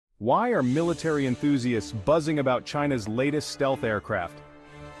Why are military enthusiasts buzzing about China's latest stealth aircraft?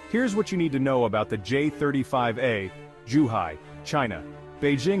 Here's what you need to know about the J-35A, Zhuhai, China.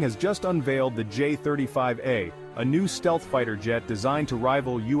 Beijing has just unveiled the J-35A, a new stealth fighter jet designed to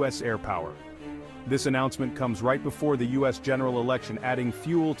rival U.S. air power. This announcement comes right before the U.S. general election, adding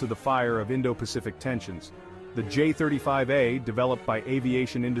fuel to the fire of Indo-Pacific tensions. The J-35A, developed by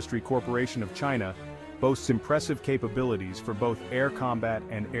Aviation Industry Corporation of China, boasts impressive capabilities for both air combat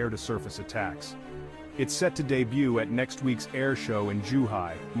and air-to-surface attacks. It's set to debut at next week's air show in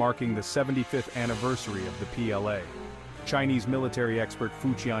Zhuhai, marking the 75th anniversary of the PLA. Chinese military expert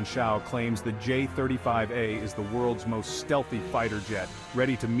Fu Qianshao claims the J-35A is the world's most stealthy fighter jet,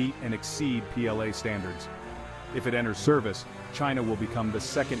 ready to meet and exceed PLA standards. If it enters service, China will become the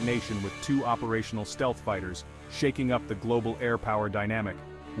second nation with two operational stealth fighters, shaking up the global air power dynamic.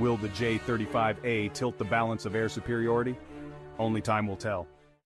 Will the J-35A tilt the balance of air superiority? Only time will tell.